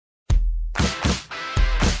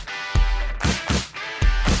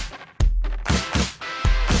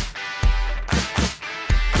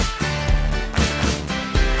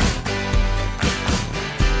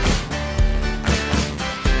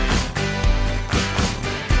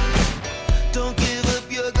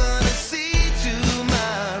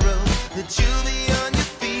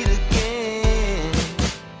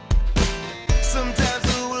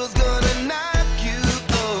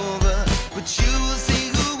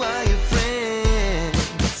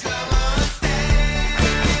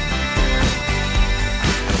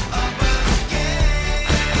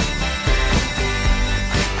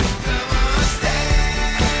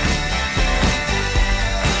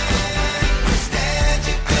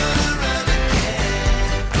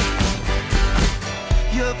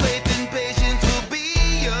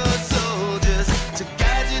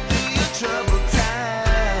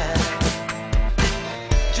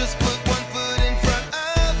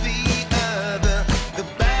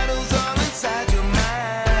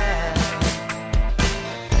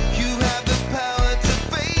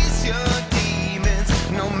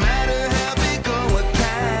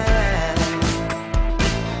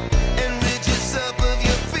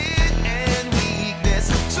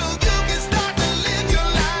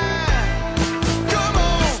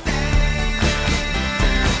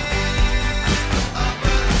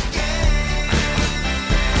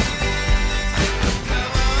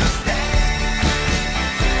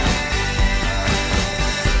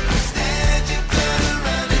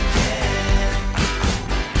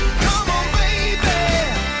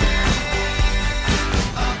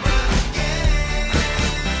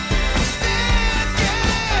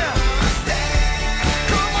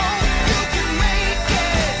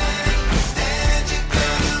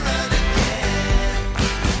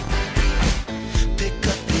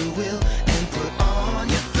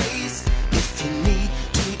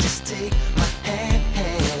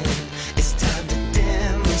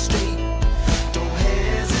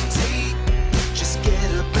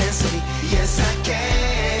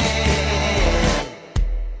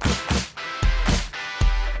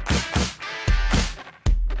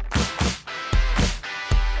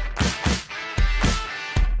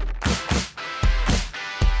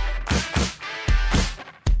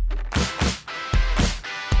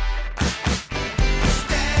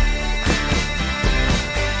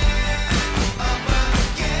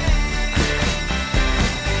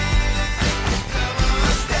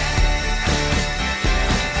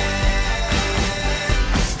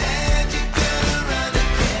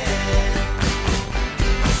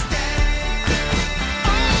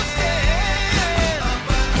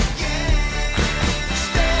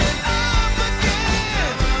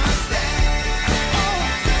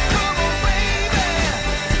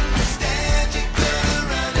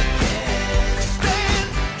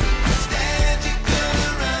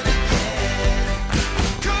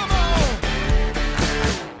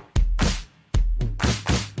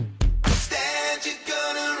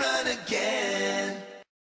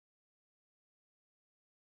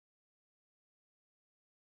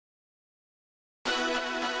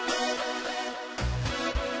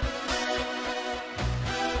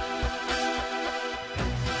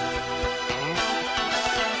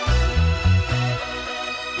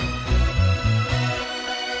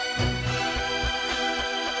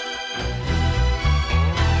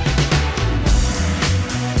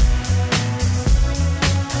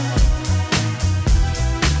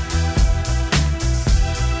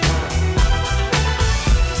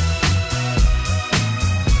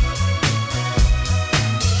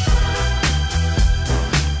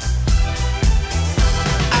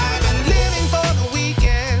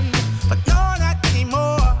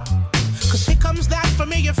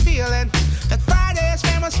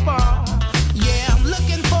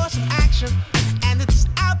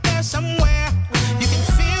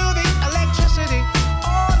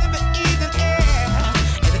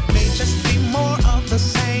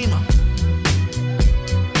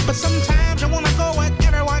sometimes you wanna go where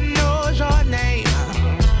everyone knows your name.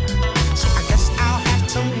 So I guess I'll have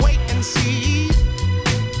to wait and see.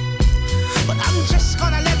 But I'm just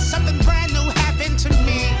gonna let something brand new happen to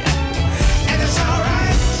me. And it's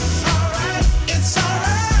alright, alright, it's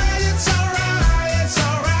alright, it's alright, it's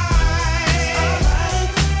alright.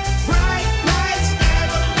 Bright lights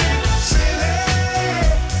never been silly.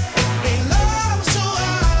 It belongs to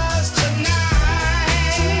us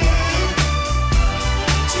tonight.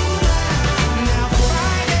 Now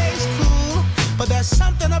Friday's cool, but there's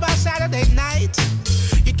something about Saturday night.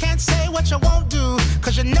 You can't say what you won't do,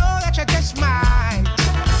 'cause you know that you just might.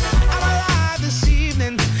 I'm alive this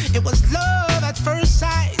evening, it was love at first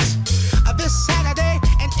sight. This Saturday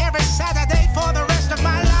and every Saturday for the rest of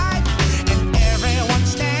my life. And everyone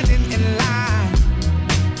standing in line.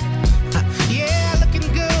 Yeah, looking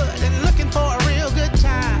good and looking for a real good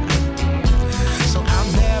time. So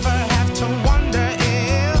I'll never have to wonder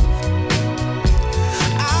if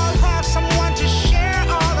I'll have someone to share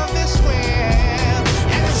all of this with.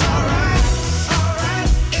 And it's alright, alright,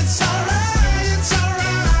 it's alright, it's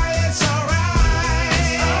alright, it's alright.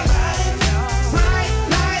 Bright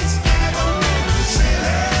lights never been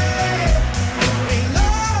silly. It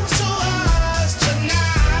belongs to us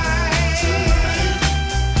tonight.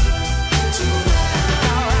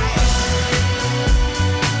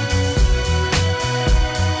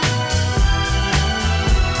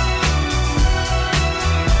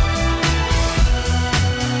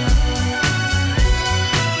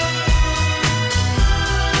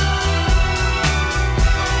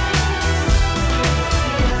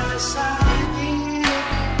 Yes, I need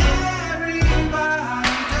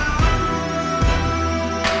everybody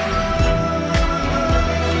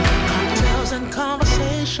cocktails and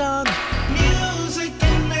conversation, music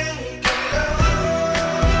and making love.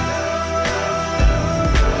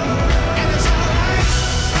 And it's alright,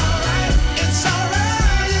 alright, it's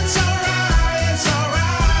alright, it's alright, it's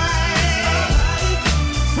alright.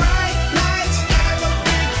 Bright lights never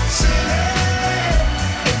been silly.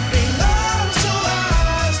 It belongs to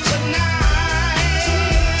us tonight.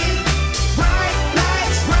 Bright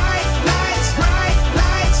lights, bright lights, bright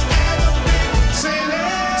lights never been silly.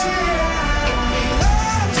 It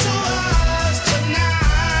belongs to us tonight.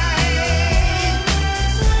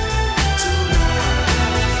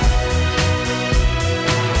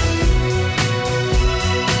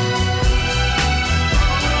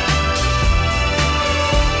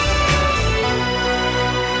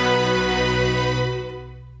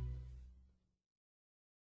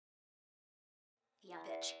 Yeah,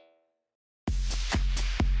 bitch.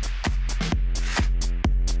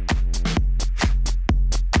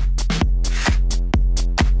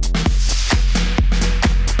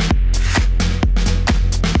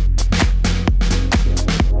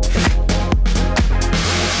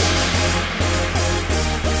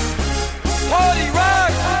 Party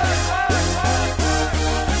rock!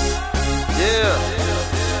 Yeah.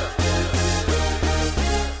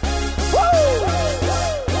 Woo!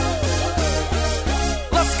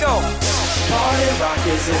 Let's go. Party rock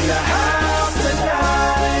is in the house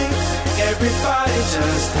tonight. Everybody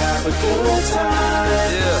just have a good time.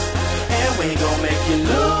 Yeah. And we gon' make you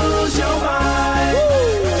lose your mind.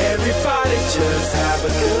 Everybody just have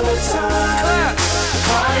a good time. Clap.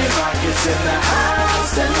 Party rock is in the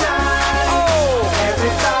house tonight. Oh,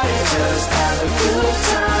 Everybody just have a good I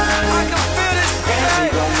time. can feel it. And we Hey.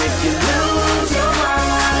 gon' make you lose your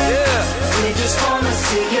mind. Yeah. We just wanna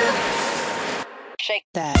see you. Shake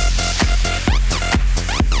that.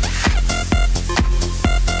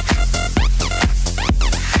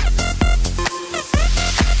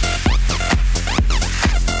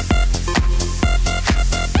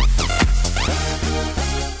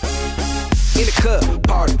 In the club,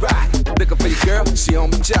 party rock. Looking for your girl, she on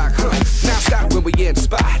my jock. Now stop when we in the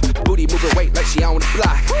spot. Booty moving weight like she on the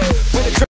block. When the